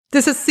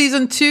This is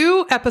season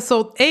 2,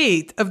 episode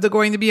 8 of the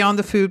Going to Beyond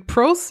the Food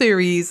Pro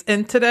series.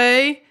 And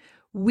today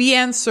we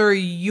answer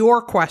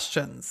your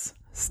questions.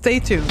 Stay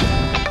tuned.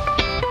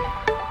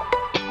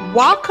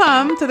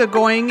 Welcome to the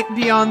Going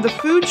Beyond the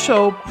Food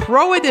Show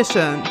Pro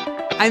Edition.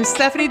 I'm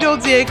Stephanie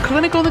Dodier,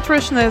 clinical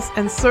nutritionist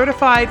and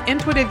certified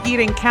intuitive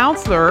eating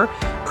counselor,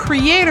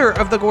 creator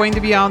of the Going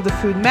to Beyond the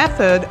Food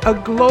method, a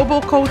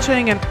global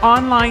coaching and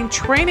online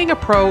training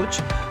approach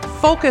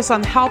focused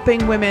on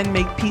helping women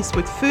make peace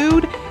with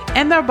food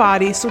and their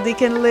body so they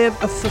can live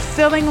a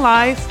fulfilling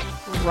life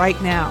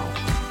right now.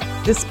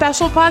 This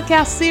special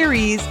podcast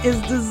series is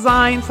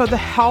designed for the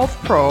health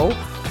pro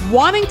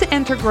wanting to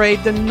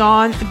integrate the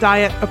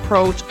non-diet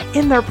approach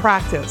in their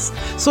practice.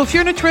 So if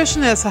you're a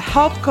nutritionist, a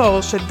health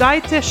coach, a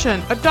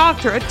dietitian, a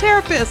doctor, a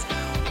therapist,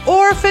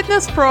 or a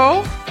fitness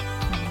pro,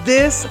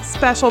 this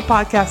special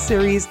podcast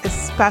series is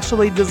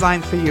specially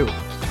designed for you.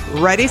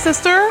 Ready,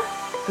 sister?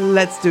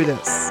 Let's do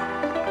this.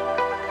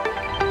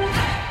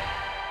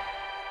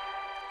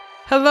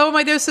 Hello,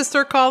 my dear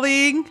sister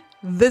colleague.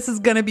 This is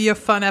going to be a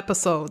fun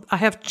episode. I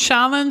have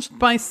challenged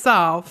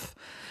myself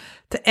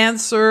to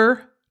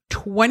answer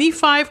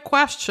 25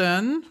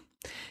 questions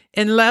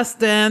in less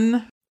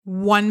than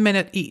 1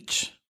 minute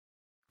each.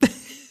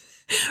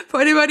 For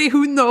anybody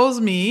who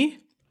knows me,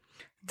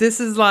 this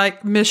is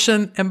like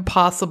mission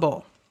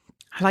impossible.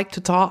 I like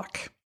to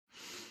talk.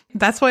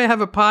 That's why I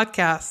have a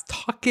podcast.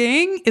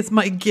 Talking is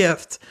my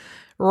gift.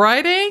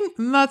 Writing,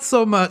 not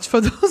so much. For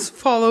those who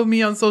follow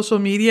me on social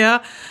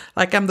media,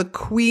 like I'm the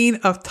queen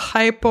of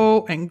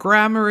typo and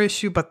grammar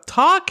issue, but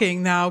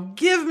talking now,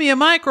 give me a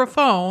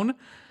microphone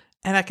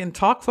and I can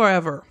talk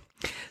forever.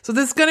 So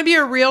this is going to be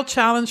a real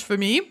challenge for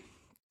me.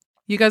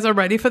 You guys are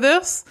ready for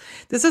this?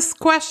 This is a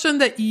question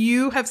that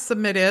you have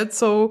submitted.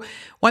 So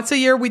once a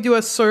year, we do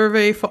a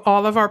survey for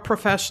all of our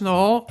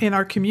professionals in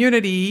our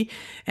community.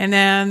 And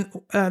then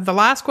the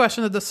last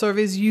question of the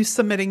survey is you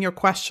submitting your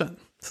question.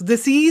 So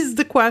this is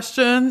the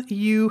question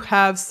you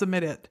have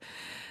submitted.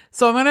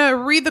 So I'm going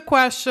to read the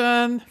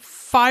question,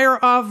 fire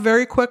off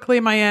very quickly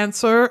my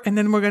answer, and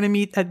then we're going to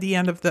meet at the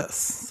end of this.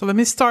 So let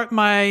me start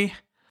my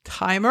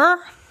timer.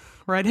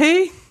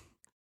 Ready?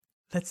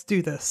 Let's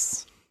do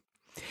this.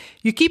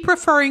 You keep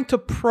referring to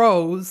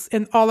pros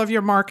in all of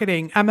your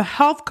marketing. I'm a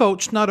health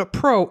coach, not a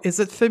pro. Is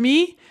it for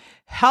me?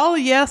 Hell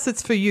yes,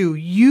 it's for you.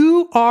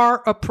 You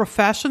are a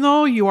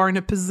professional. You are in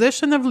a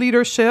position of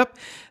leadership.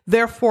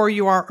 Therefore,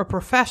 you are a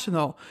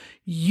professional.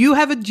 You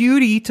have a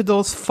duty to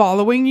those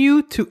following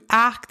you to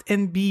act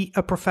and be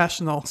a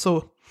professional.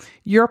 So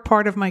you're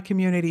part of my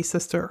community,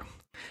 sister.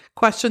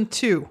 Question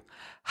 2.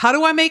 How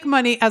do I make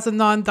money as a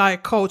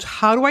non-diet coach?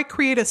 How do I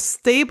create a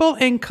stable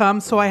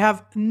income so I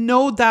have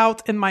no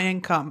doubt in my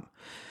income?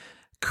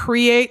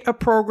 Create a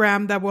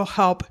program that will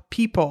help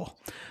people.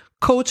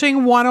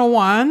 Coaching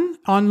 101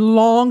 on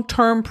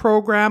long-term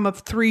program of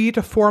 3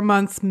 to 4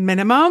 months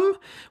minimum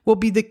will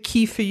be the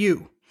key for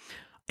you.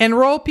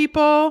 Enroll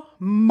people,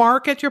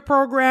 market your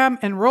program.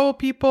 Enroll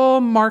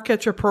people,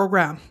 market your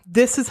program.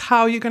 This is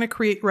how you're going to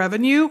create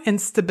revenue and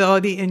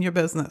stability in your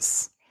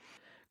business.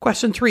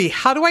 Question 3,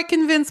 how do I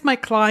convince my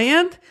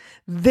client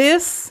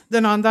the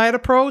non-diet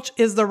approach,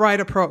 is the right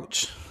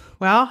approach?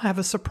 Well, I have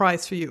a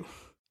surprise for you.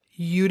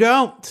 You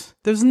don't.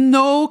 There's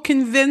no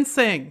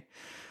convincing.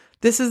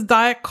 This is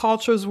diet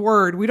culture's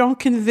word. We don't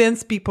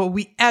convince people,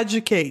 we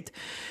educate.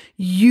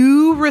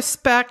 You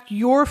respect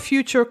your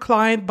future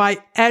client by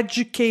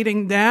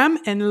educating them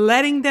and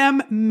letting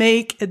them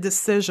make a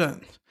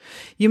decision.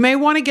 You may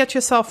want to get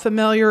yourself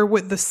familiar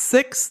with the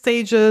 6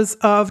 stages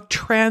of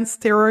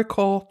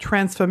trans-theoretical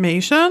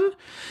transformation.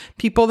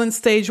 People in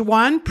stage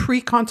 1,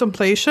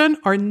 pre-contemplation,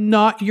 are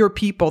not your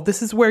people.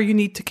 This is where you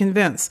need to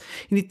convince.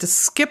 You need to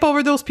skip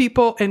over those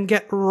people and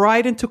get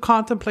right into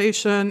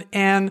contemplation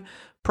and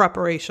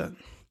preparation.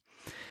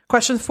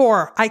 Question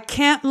 4, I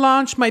can't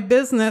launch my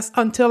business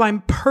until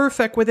I'm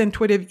perfect with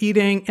intuitive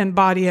eating and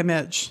body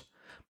image.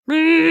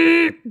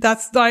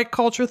 That's diet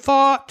culture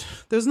thought.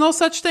 There's no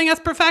such thing as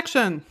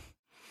perfection.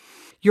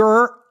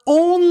 You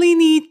only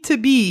need to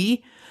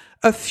be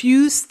a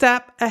few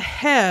steps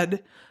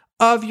ahead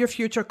of your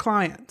future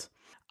client.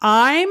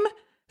 I'm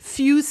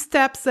few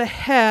steps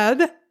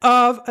ahead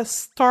of a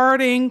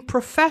starting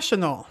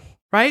professional,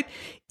 right?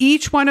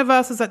 Each one of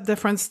us is at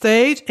different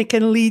stage. It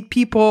can lead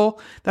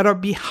people that are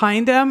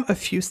behind them a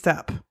few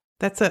steps.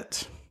 That's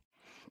it.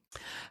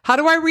 How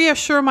do I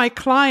reassure my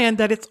client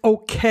that it's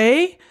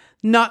okay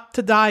not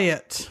to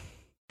diet?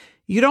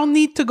 You don't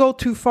need to go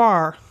too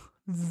far.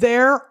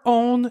 Their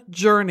own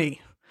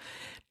journey.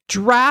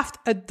 Draft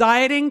a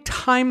dieting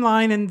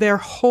timeline and their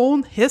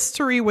whole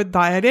history with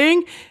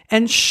dieting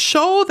and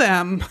show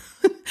them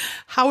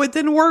how it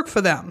didn't work for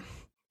them.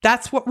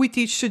 That's what we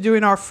teach to do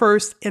in our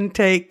first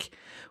intake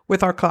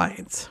with our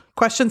clients.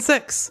 Question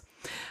 6,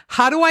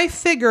 how do I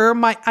figure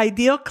my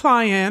ideal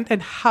client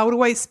and how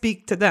do I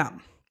speak to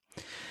them?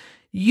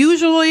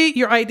 Usually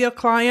your ideal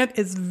client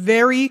is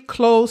very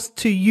close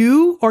to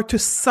you or to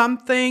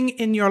something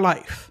in your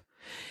life.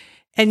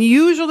 And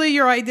usually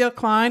your ideal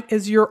client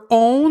is your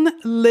own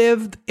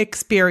lived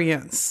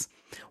experience.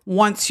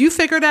 Once you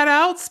figure that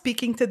out,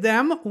 speaking to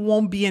them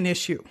won't be an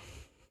issue.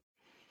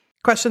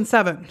 Question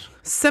 7,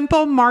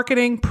 simple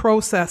marketing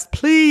process.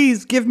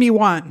 Please give me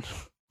one.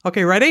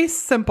 Okay, ready?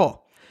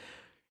 Simple.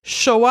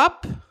 Show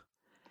up,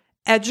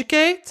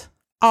 educate,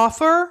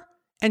 offer,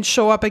 and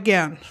show up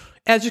again.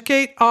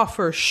 Educate,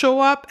 offer,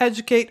 show up,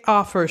 educate,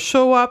 offer,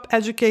 show up,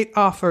 educate,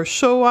 offer,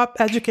 show up,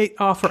 educate,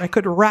 offer. I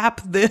could wrap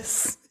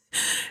this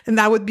and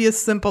that would be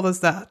as simple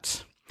as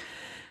that.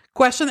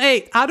 Question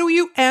 8, how do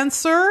you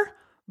answer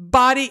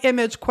body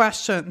image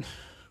question?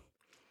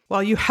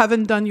 Well, you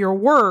haven't done your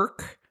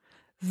work.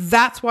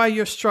 That's why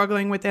you're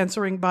struggling with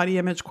answering body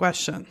image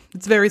question.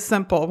 It's very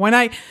simple. When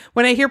I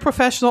hear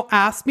professional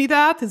ask me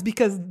that, it's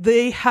because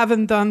they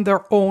haven't done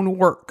their own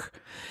work.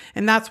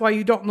 And that's why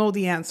you don't know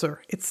the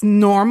answer. It's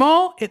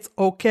normal. It's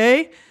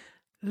okay.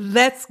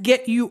 Let's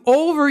get you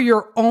over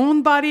your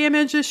own body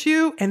image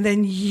issue, and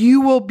then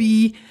you will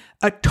be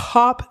a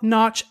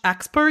top-notch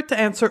expert to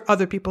answer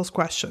other people's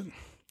question.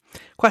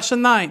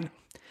 Question 9.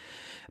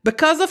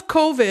 Because of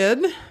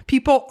COVID,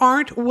 people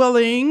aren't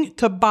willing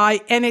to buy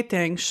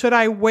anything. Should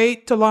I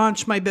wait to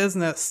launch my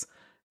business?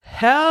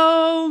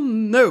 Hell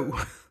no.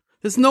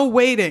 There's no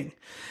waiting.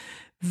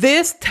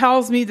 This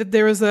tells me that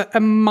there is a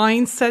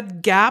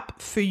mindset gap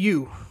for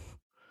you.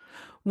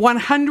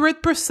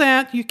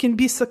 100% you can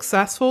be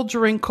successful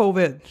during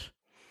COVID.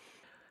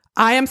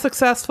 I am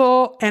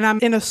successful and I'm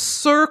in a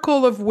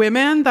circle of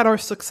women that are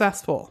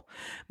successful.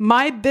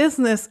 My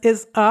business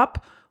is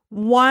up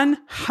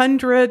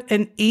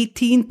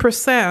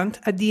 118%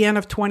 at the end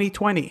of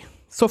 2020,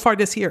 so far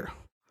this year.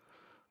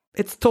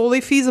 It's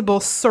totally feasible.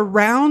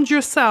 Surround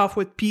yourself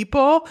with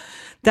people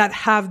that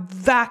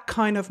have that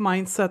kind of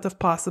mindset of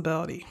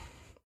possibility.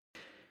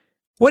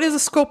 What is the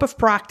scope of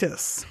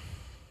practice?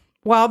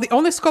 Well, the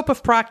only scope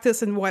of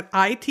practice in what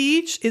I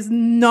teach is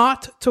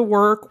not to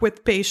work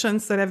with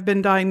patients that have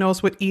been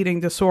diagnosed with eating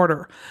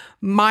disorder.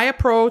 My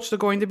approach to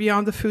going to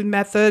Beyond the Food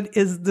method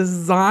is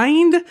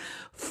designed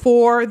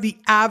for the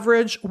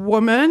average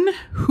woman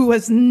who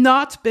has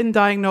not been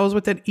diagnosed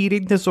with an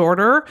eating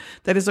disorder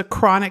that is a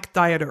chronic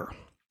dieter.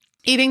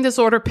 Eating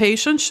disorder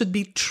patients should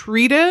be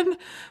treated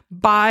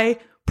by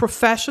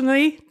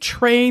professionally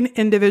trained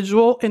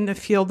individual in the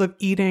field of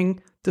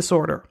eating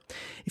disorder.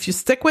 If you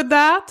stick with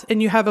that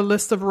and you have a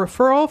list of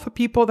referral for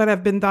people that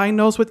have been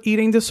diagnosed with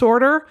eating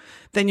disorder,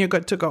 then you're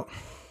good to go.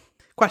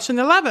 Question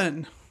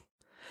 11.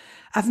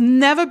 I've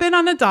never been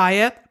on a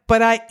diet,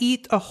 but I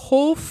eat a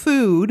whole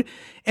food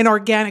and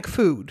organic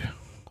food.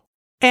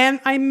 And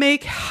I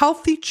make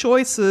healthy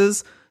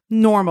choices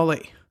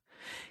normally.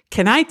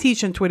 Can I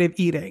teach intuitive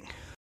eating?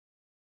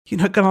 You're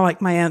not going to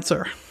like my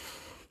answer.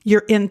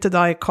 You're into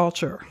diet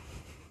culture.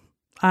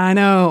 I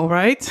know,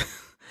 right?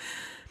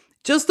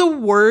 Just the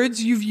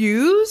words you've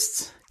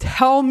used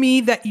tell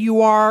me that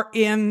you are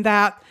in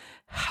that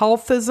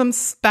healthism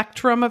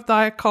spectrum of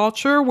diet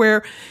culture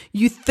where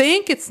you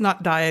think it's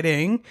not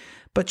dieting,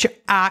 but you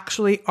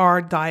actually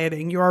are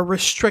dieting. You are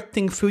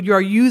restricting food. You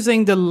are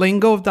using the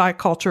lingo of diet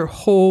culture,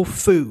 whole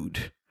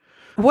food.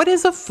 What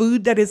is a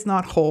food that is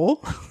not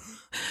whole?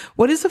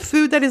 What is a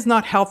food that is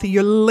not healthy?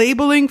 You're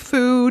labeling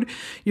food.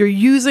 You're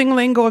using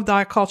lingo of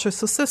diet culture.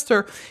 So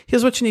sister,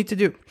 here's what you need to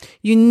do.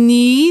 You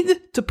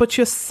need to put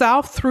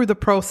yourself through the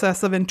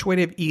process of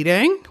intuitive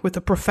eating with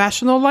a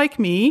professional like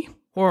me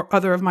or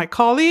other of my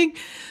colleagues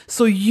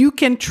so you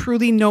can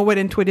truly know what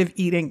intuitive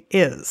eating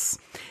is.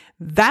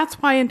 That's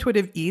why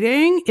intuitive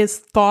eating is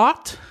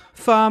thought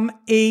from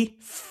a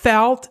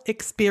felt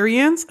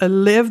experience, a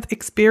lived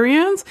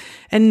experience,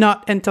 and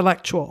not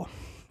intellectual.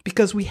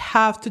 Because we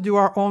have to do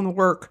our own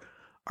work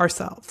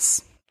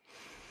ourselves.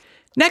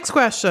 Next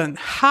question.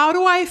 How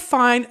do I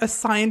find a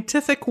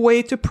scientific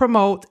way to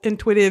promote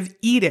intuitive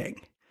eating?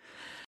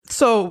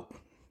 So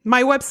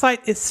my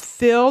website is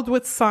filled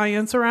with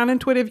science around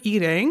intuitive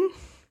eating.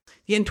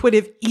 The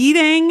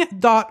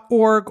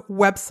intuitiveeating.org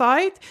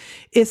website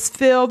is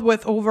filled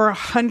with over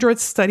 100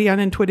 studies on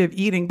intuitive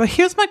eating. But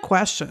here's my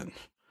question.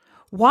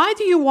 Why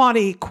do you want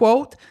a,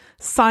 quote,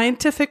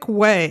 scientific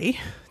way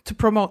to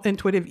promote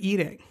intuitive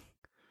eating?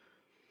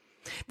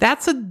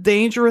 That's a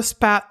dangerous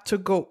path to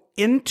go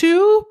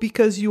into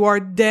because you are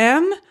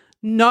then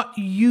not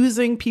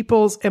using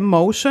people's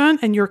emotion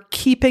and you're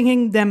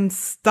keeping them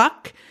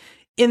stuck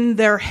in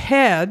their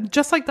head,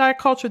 just like diet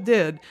culture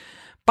did,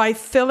 by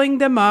filling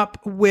them up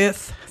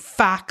with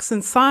facts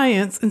and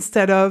science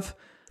instead of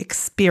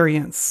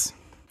experience.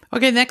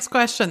 Okay, next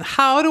question.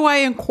 How do I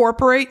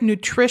incorporate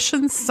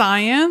nutrition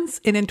science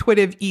in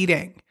intuitive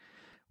eating?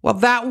 Well,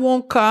 that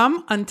won't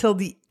come until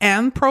the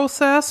end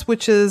process,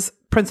 which is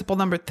principle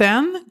number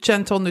 10,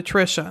 gentle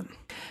nutrition.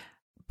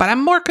 But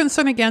I'm more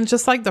concerned again,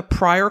 just like the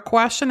prior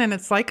question, and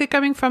it's likely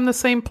coming from the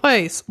same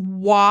place.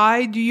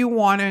 Why do you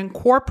want to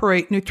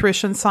incorporate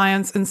nutrition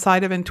science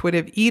inside of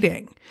intuitive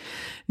eating?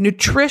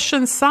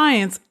 Nutrition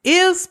science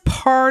is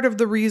part of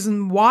the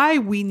reason why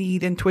we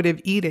need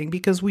intuitive eating,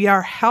 because we are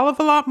a hell of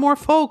a lot more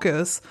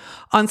focused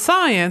on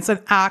science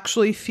and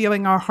actually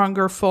feeling our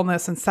hunger,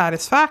 fullness, and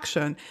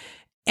satisfaction.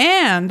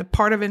 And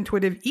part of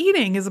intuitive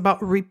eating is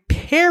about repairing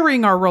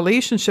repairing our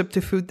relationship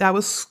to food that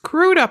was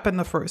screwed up in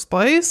the first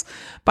place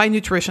by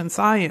nutrition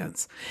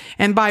science.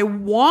 And by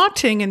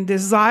wanting and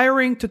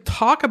desiring to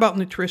talk about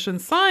nutrition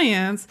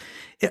science,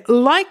 it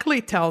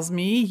likely tells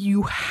me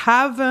you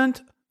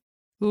haven't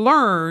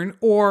learned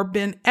or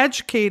been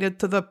educated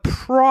to the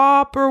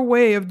proper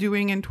way of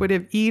doing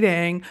intuitive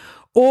eating,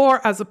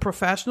 or as a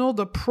professional,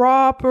 the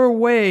proper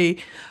way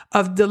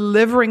of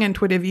delivering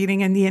intuitive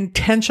eating and the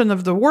intention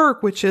of the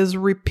work, which is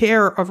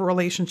repair of a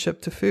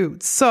relationship to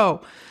food.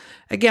 So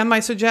again, my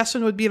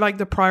suggestion would be like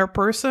the prior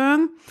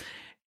person,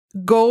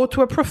 go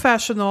to a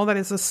professional that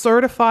is a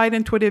certified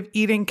intuitive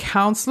eating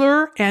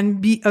counselor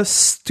and be a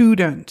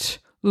student.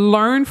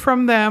 Learn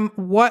from them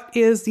what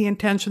is the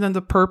intention and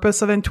the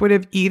purpose of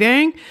intuitive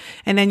eating,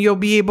 and then you'll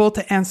be able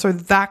to answer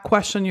that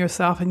question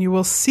yourself, and you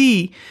will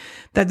see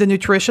that the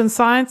nutrition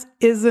science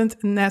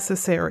isn't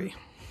necessary.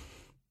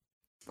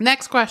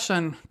 Next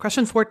question,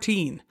 question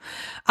 14.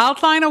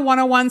 Outline a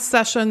one-on-one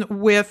session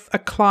with a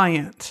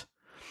client.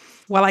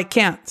 Well, I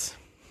can't.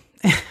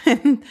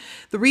 And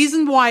the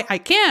reason why I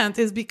can't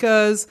is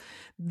because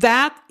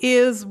that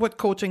is what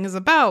coaching is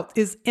about,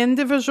 is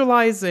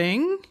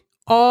individualizing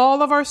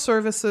all of our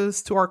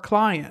services to our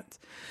client.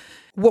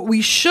 What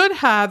we should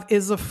have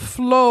is a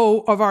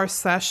flow of our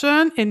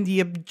session and the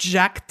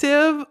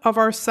objective of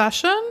our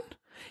session,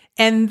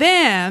 and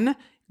then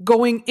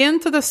going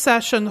into the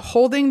session,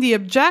 holding the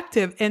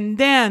objective, and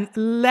then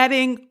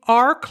letting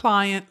our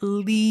client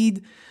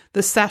lead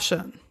the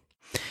session.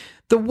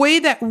 The way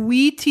that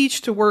we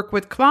teach to work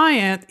with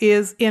client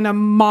is in a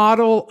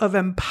model of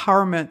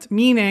empowerment,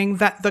 meaning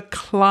that the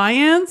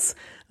client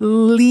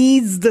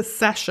leads the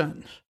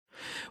session.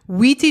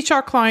 We teach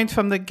our clients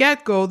from the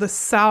get-go the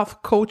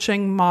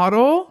self-coaching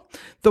model,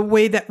 the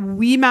way that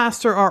we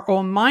master our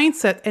own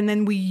mindset, and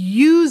then we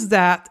use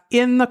that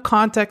in the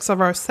context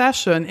of our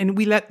session, and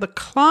we let the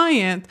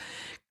client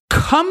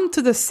come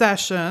to the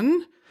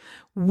session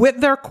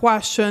with their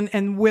question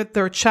and with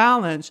their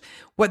challenge.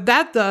 What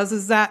that does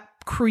is that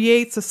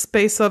creates a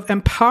space of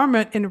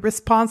empowerment and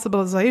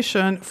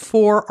responsibilization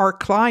for our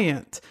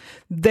client.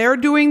 They're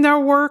doing their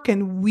work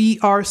and we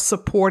are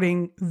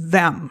supporting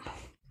them.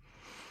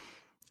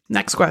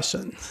 Next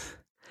question.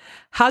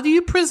 How do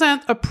you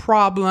present a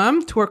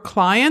problem to a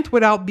client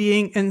without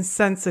being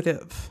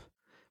insensitive?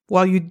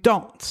 Well, you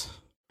don't.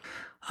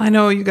 I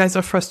know you guys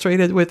are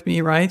frustrated with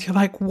me, right? You're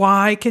like,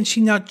 why can she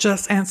not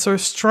just answer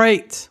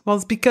straight? Well,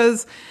 it's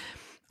because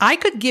I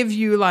could give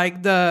you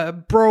like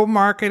the bro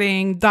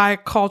marketing,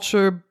 diet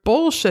culture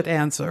bullshit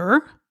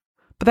answer,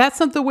 but that's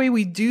not the way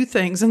we do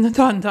things in the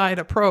non-diet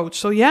approach.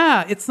 So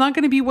yeah, it's not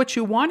going to be what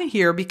you want to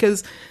hear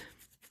because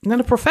I'm not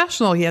a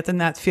professional yet in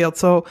that field.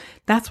 So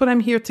that's what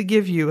I'm here to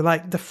give you,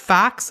 like the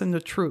facts and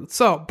the truth.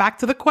 So back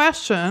to the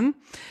question,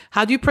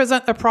 how do you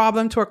present a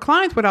problem to a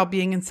client without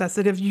being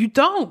insensitive? You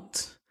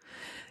don't.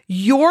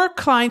 Your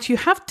client, you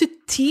have to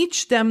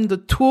teach them the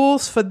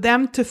tools for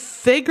them to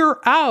figure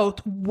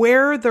out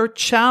where their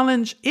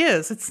challenge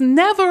is. It's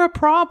never a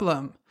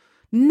problem.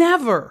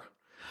 Never.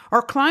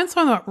 Our clients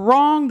are not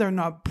wrong. They're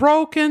not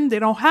broken. They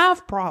don't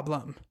have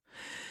problem.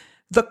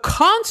 The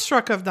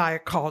construct of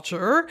diet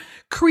culture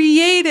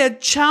created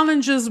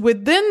challenges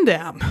within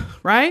them,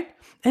 right?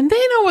 And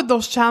they know what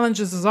those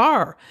challenges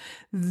are.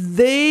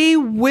 They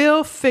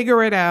will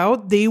figure it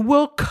out. They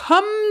will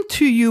come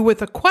to you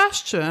with a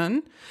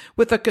question,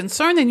 with a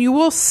concern, and you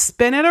will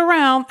spin it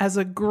around as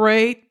a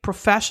great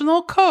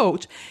professional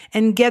coach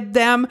and get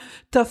them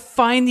to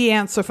find the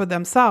answer for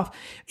themselves.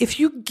 If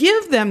you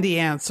give them the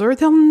answer,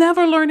 they'll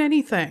never learn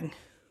anything.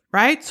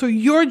 Right? So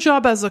your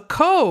job as a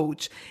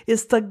coach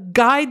is to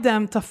guide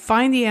them to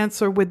find the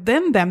answer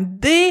within them.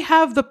 They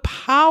have the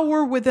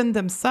power within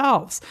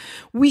themselves.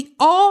 We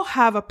all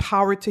have a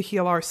power to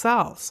heal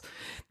ourselves.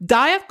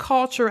 Diet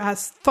culture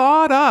has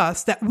taught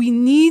us that we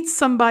need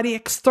somebody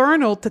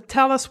external to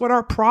tell us what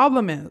our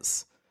problem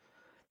is.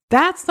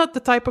 That's not the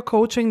type of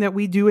coaching that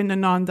we do in the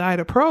non-diet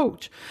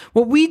approach.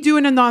 What we do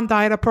in a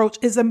non-diet approach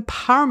is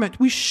empowerment.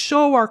 We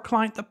show our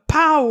client the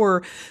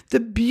power, the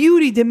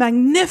beauty, the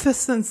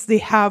magnificence they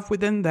have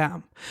within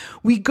them.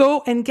 We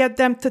go and get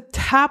them to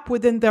tap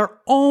within their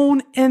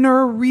own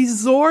inner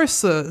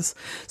resources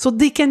so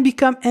they can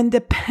become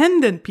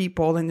independent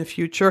people in the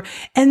future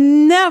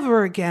and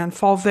never again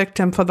fall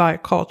victim for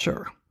diet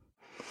culture.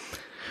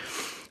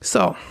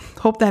 So,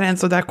 hope that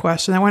answered that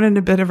question. I went in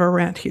a bit of a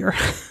rant here.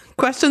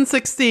 Question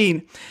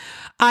 16.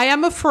 I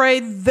am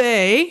afraid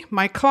they,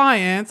 my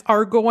clients,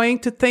 are going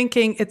to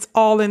thinking it's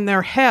all in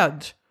their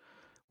head.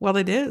 Well,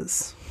 it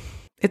is.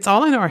 It's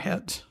all in our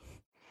head.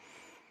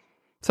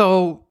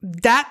 So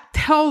that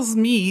tells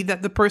me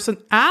that the person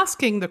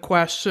asking the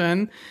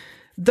question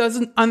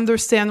doesn't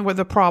understand where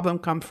the problem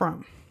comes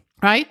from,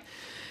 right?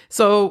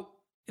 So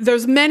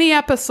there's many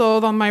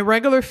episodes on my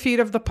regular feed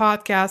of the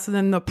podcast, and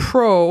then the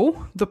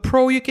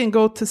pro, you can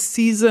go to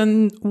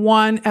season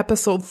 1,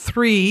 episode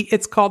 3.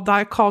 It's called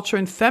Diet Culture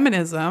and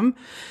Feminism.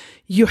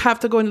 You have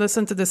to go and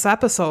listen to this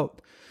episode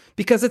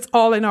because it's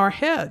all in our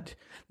head.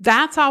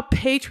 That's how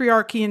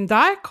patriarchy and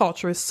diet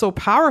culture is so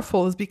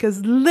powerful, is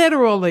because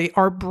literally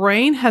our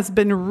brain has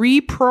been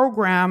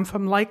reprogrammed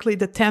from likely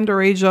the tender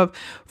age of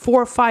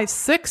 4, 5,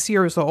 6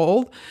 years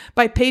old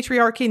by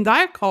patriarchy and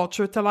diet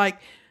culture to like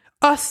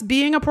us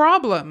being a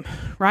problem,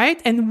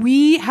 right? And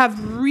we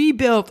have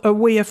rebuilt a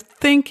way of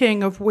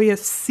thinking, a way of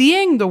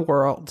seeing the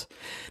world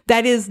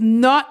that is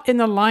not in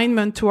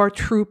alignment to our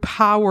true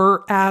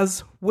power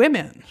as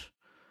women.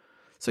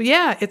 So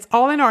yeah, it's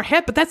all in our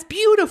head, but that's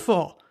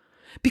beautiful.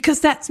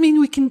 Because that means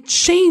we can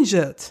change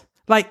it.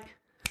 Like,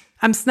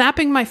 I'm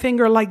snapping my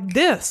finger like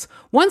this.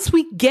 Once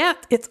we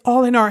get it's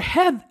all in our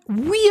head,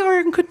 we are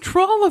in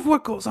control of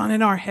what goes on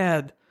in our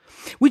head.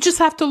 We just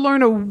have to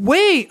learn a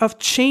way of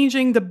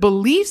changing the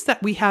beliefs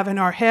that we have in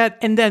our head.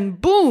 And then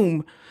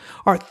boom,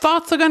 our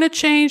thoughts are going to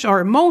change,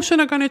 our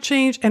emotions are going to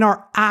change, and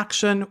our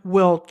action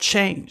will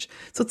change.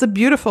 So it's a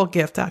beautiful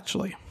gift,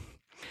 actually.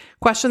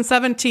 Question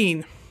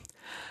 17.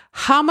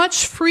 How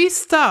much free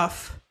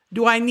stuff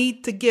do I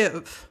need to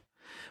give?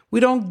 We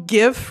don't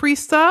give free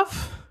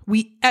stuff,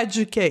 we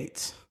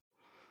educate.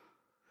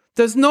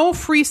 There's no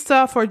free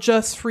stuff or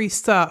just free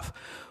stuff.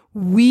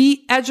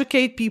 We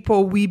educate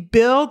people. We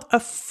build a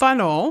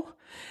funnel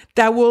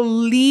that will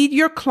lead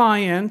your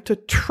client to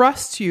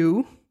trust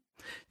you,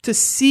 to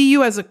see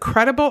you as a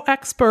credible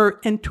expert,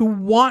 and to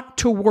want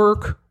to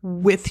work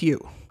with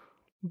you.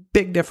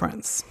 Big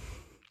difference.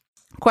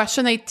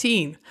 Question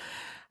 18.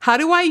 How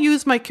do I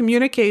use my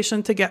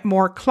communication to get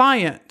more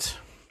client?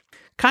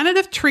 Kind of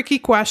a tricky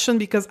question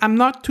because I'm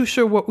not too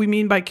sure what we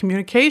mean by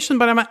communication,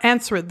 but I'm going to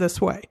answer it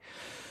this way.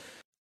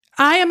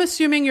 I am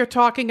assuming you're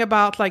talking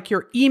about like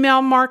your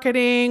email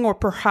marketing or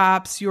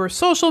perhaps your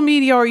social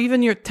media or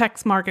even your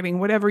text marketing,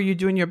 whatever you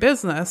do in your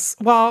business.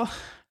 Well,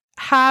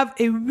 have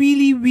a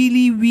really,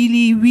 really,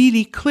 really,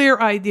 really clear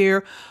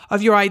idea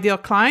of your ideal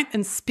client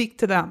and speak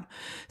to them.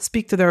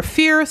 Speak to their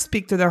fears,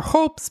 speak to their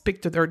hopes,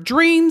 speak to their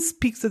dreams,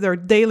 speak to their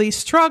daily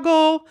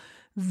struggle.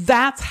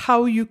 That's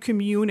how you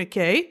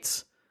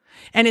communicate.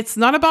 And it's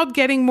not about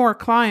getting more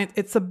clients.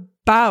 It's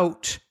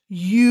about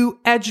you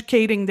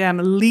educating them,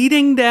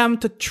 leading them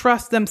to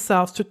trust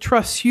themselves, to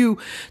trust you,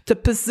 to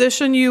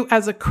position you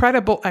as a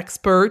credible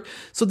expert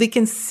so they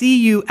can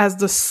see you as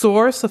the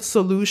source of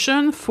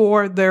solution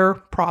for their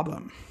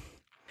problem.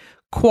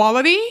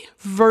 Quality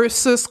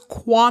versus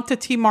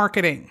quantity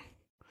marketing.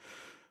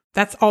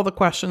 That's all the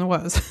question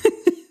was.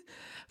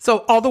 So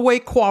all the way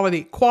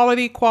quality.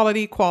 Quantity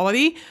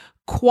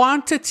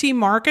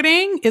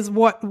marketing is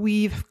what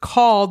we've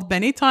called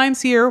many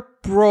times here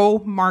bro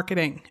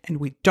marketing, and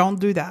we don't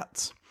do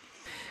that.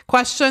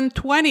 Question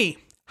 20.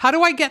 How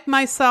do I get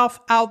myself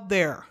out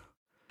there?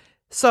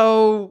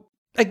 So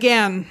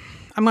again,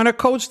 I'm going to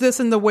coach this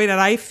in the way that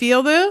I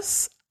feel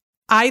this.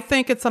 I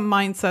think it's a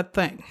mindset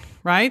thing,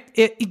 right?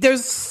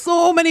 There's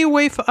so many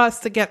ways for us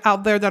to get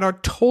out there that are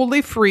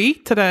totally free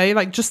today.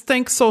 Like just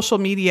think social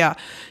media,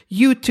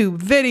 YouTube,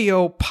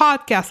 video,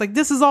 podcasts. Like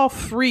this is all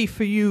free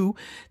for you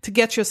to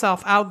get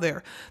yourself out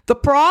there. The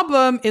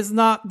problem is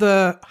not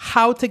the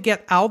how to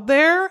get out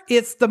there.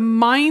 It's the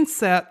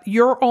mindset,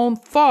 your own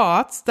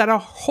thoughts that are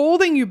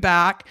holding you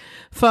back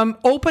from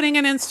opening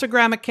an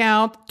Instagram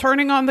account,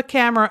 turning on the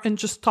camera and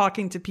just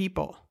talking to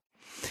people.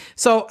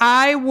 So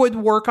I would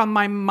work on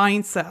my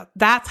mindset.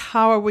 That's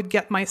how I would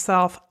get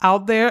myself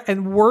out there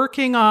and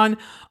working on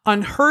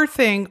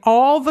unearthing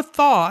all the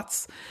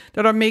thoughts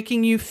that are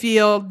making you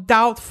feel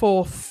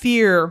doubtful,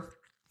 fear,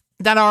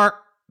 that are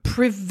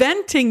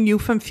preventing you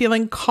from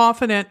feeling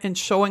confident and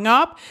showing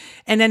up,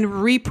 and then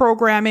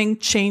reprogramming,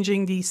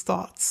 changing these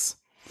thoughts.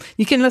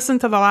 You can listen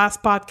to the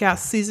last podcast,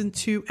 season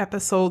 2,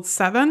 episode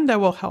 7,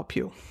 that will help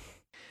you.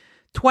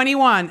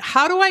 21,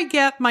 how do I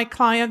get my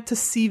client to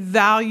see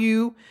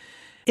value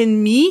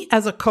in me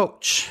as a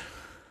coach?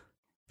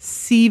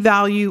 See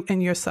value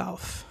in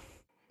yourself.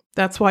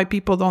 That's why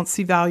people don't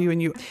see value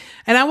in you.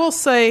 And I will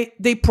say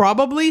they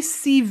probably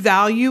see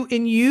value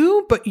in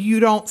you, but you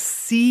don't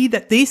see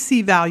that they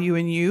see value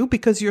in you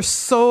because you're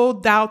so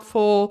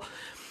doubtful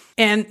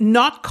and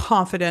not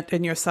confident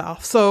in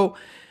yourself. So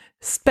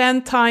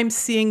spend time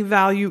seeing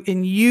value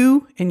in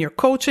you, in your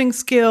coaching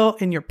skill,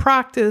 in your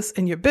practice,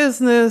 in your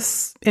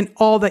business, in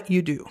all that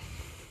you do.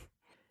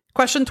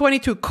 Question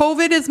 22.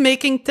 COVID is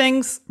making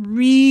things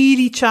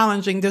really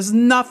challenging. There's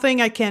nothing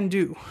I can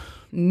do.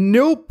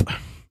 Nope.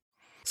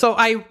 So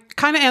I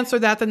kind of answered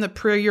that in the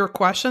prior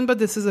question, but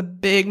this is a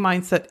big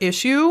mindset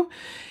issue.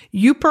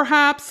 You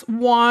perhaps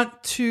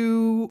want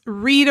to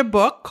read a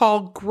book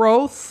called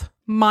Growth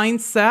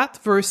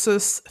Mindset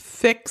versus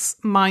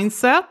Fixed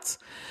Mindset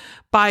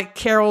by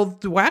Carol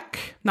Dweck.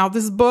 Now,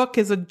 this book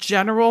is a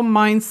general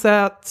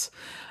mindset.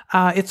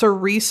 It's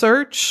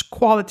a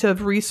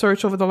qualitative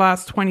research over the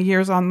last 20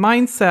 years on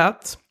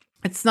mindset.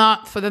 It's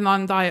not for the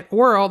non-diet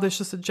world. It's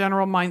just a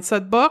general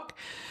mindset book.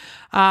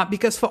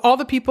 Because for all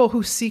the people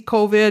who see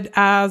COVID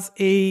as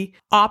a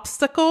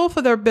obstacle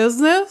for their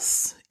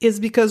business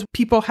is because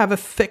people have a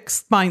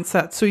fixed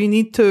mindset. So you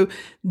need to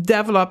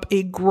develop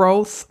a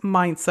growth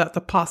mindset,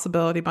 a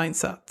possibility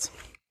mindset.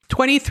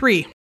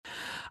 23.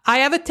 I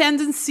have a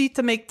tendency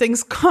to make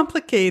things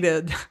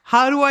complicated.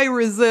 How do I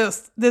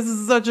resist? This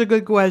is such a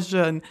good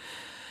question.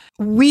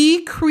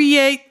 We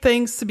create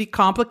things to be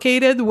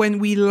complicated when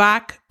we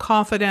lack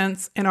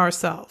confidence in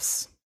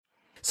ourselves.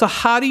 So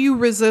how do you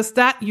resist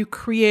that? You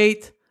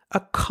create a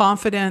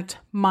confident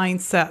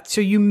mindset. So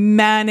you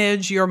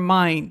manage your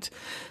mind.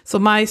 So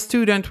my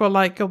student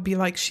will be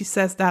like, she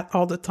says that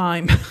all the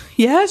time.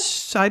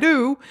 Yes, I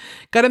do.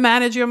 Got to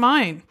manage your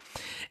mind.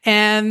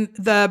 And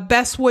the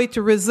best way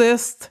to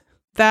resist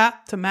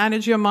that, to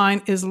manage your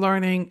mind, is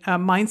learning a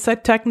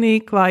mindset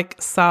technique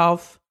like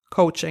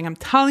self-coaching. I'm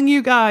telling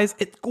you guys,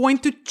 it's going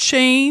to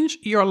change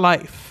your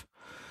life.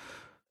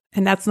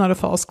 And that's not a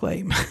false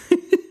claim.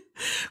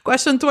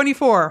 Question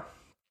 24.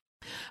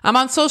 I'm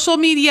on social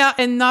media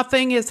and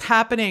nothing is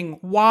happening.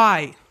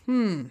 Why?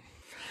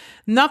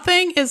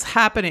 Nothing is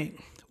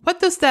happening. What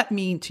does that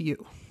mean to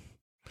you?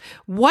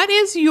 What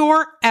is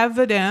your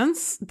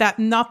evidence that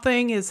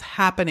nothing is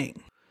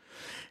happening?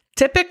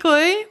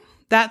 Typically,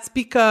 that's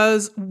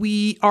because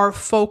we are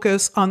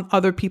focused on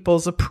other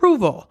people's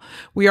approval.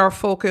 We are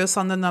focused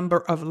on the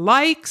number of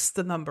likes,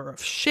 the number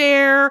of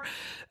share,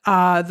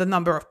 the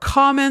number of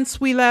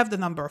comments we left, the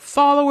number of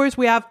followers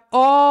we have,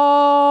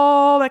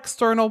 all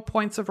external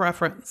points of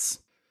reference.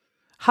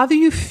 How do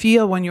you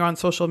feel when you're on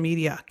social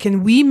media?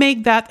 Can we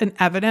make that an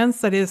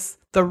evidence that is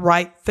the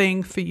right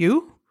thing for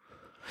you?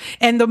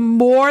 And the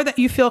more that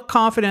you feel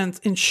confident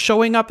in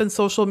showing up in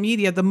social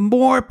media, the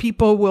more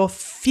people will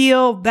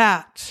feel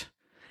that,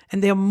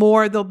 and the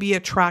more they'll be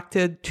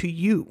attracted to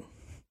you.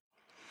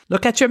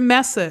 Look at your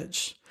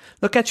message.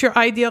 Look at your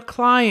ideal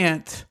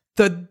client,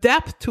 the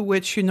depth to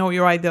which you know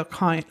your ideal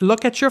client.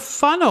 Look at your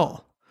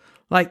funnel.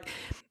 Like,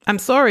 I'm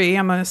sorry,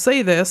 I'm going to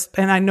say this,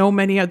 and I know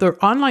many other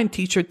online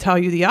teachers tell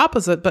you the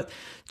opposite, but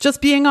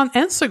just being on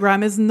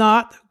Instagram is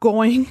not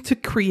going to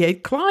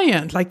create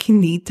client. Like, you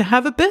need to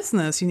have a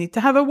business, you need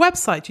to have a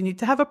website, you need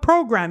to have a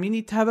program, you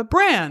need to have a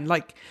brand.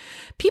 Like,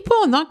 people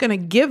are not going to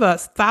give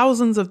us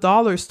thousands of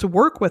dollars to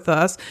work with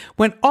us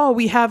when all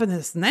we have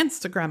is an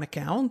Instagram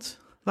account.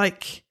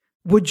 Like,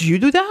 would you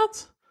do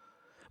that?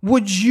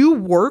 Would you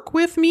work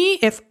with me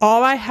if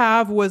all I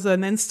have was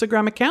an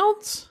Instagram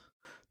account?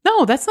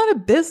 No, that's not a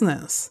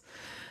business.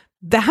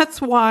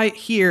 That's why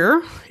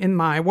here in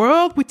my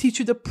world, we teach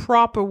you the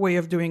proper way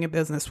of doing a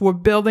business. We're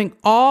building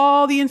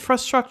all the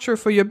infrastructure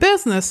for your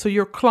business so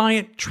your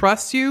client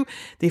trusts you,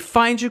 they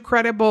find you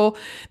credible,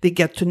 they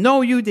get to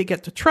know you, they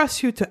get to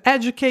trust you, to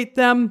educate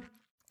them,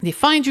 they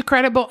find you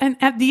credible, and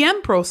at the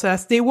end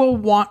process, they will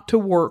want to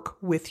work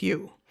with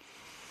you.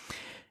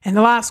 And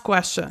the last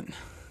question,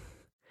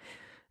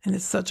 and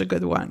it's such a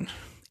good one.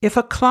 If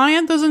a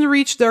client doesn't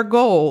reach their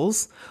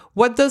goals,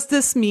 what does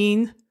this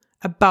mean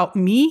about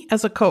me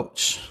as a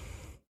coach?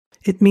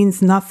 It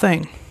means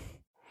nothing.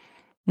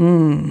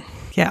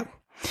 Yeah.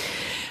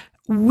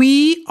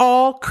 We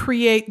all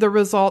create the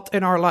result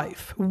in our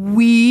life.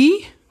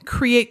 We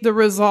create the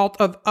result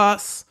of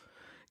us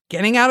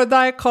getting out of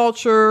diet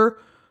culture,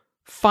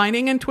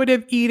 finding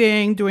intuitive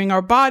eating, doing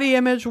our body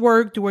image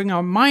work, doing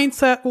our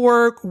mindset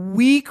work.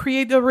 We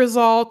create the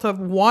result of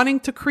wanting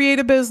to create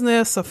a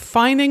business, of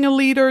finding a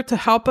leader to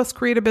help us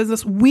create a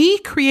business. We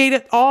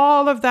created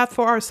all of that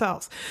for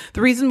ourselves.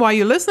 The reason why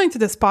you're listening to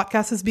this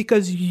podcast is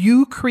because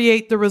you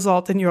create the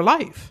result in your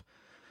life.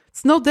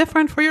 It's no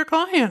different for your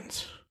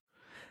client.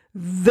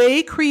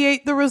 They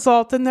create the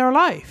result in their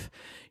life.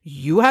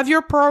 You have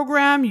your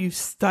program, you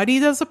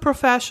studied as a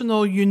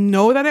professional, you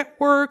know that it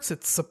works,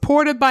 it's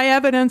supported by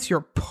evidence,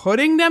 you're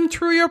putting them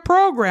through your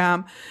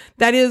program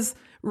that is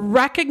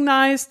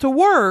recognized to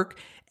work,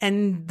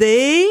 and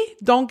they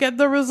don't get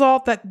the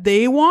result that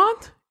they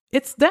want.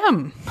 It's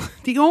them.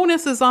 The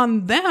onus is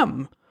on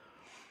them.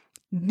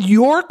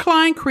 Your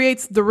client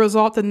creates the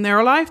result in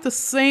their life the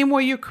same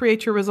way you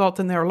create your result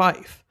in their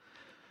life.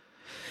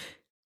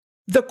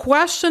 The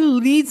question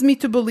leads me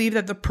to believe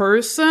that the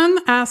person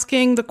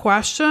asking the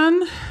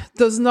question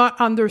does not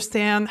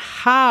understand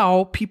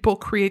how people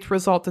create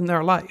result in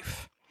their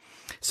life.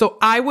 So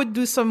I would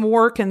do some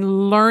work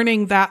in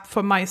learning that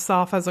for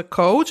myself as a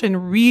coach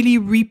and really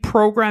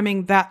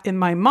reprogramming that in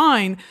my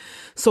mind.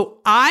 So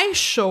I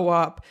show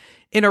up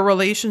in a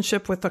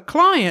relationship with a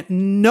client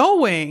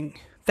knowing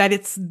that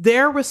it's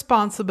their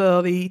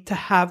responsibility to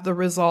have the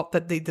result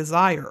that they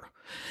desire.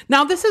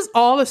 Now, this is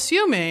all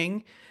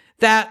assuming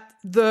that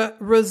the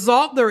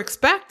result they're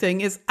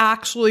expecting is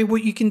actually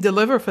what you can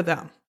deliver for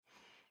them,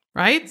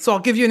 right? So I'll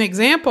give you an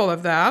example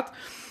of that.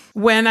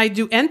 When I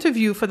do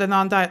interview for the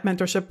Non-Diet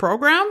Mentorship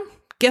Program,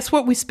 guess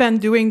what we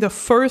spend doing the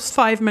first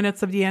 5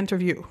 minutes of the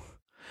interview?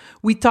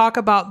 We talk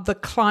about the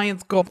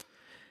client's goal.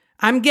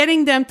 I'm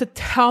getting them to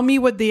tell me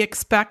what they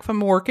expect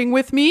from working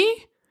with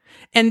me.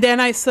 And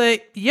then I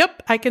say,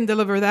 yep, I can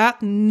deliver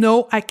that.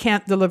 No, I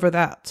can't deliver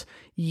that.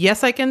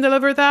 Yes, I can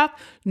deliver that.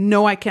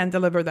 No, I can't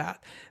deliver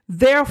that.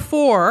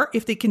 Therefore,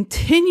 if they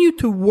continue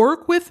to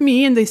work with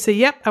me and they say,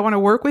 yep, I want to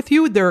work with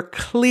you, they're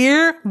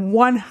clear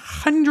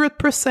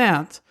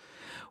 100%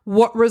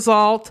 what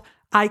result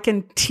I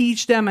can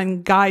teach them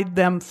and guide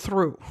them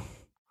through.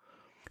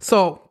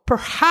 So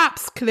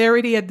perhaps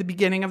clarity at the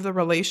beginning of the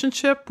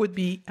relationship would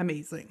be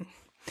amazing.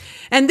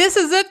 And this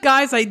is it,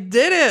 guys. I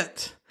did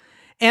it.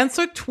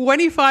 Answered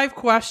 25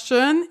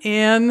 questions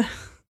in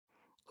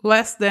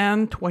less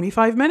than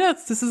 25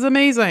 minutes. This is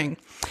amazing.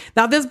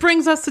 Now, this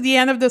brings us to the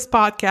end of this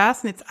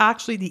podcast, and it's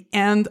actually the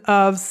end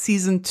of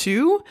season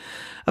 2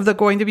 of the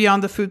Going to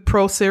Beyond the Food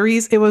Pro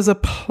series. It was a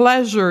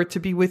pleasure to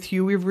be with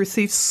you. We've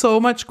received so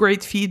much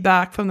great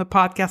feedback from the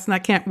podcast, and I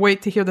can't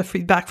wait to hear the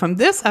feedback from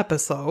this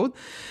episode.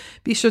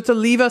 Be sure to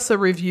leave us a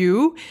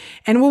review,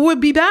 and we will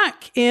be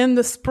back in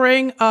the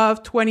spring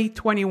of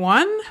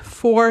 2021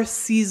 for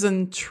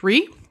season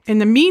 3. In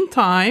the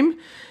meantime,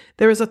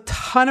 there is a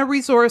ton of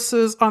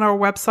resources on our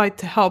website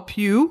to help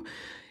you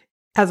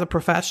as a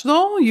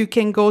professional. You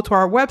can go to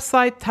our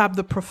website, tab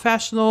the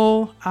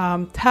professional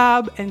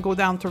tab, and go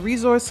down to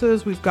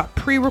resources. We've got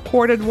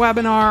pre-recorded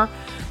webinar.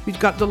 We've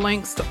got the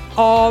links to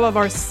all of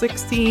our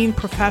 16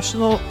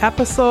 professional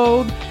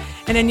episodes.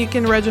 And then you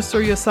can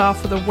register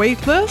yourself for the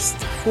wait list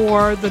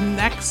for the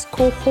next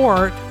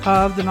cohort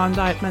of the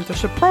Non-Diet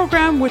Mentorship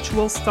Program, which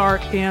will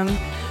start in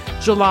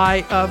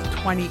July of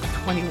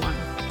 2021.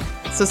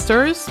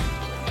 Sisters,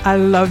 I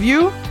love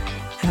you,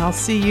 and I'll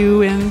see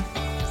you in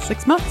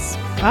 6 months.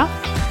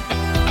 Bye.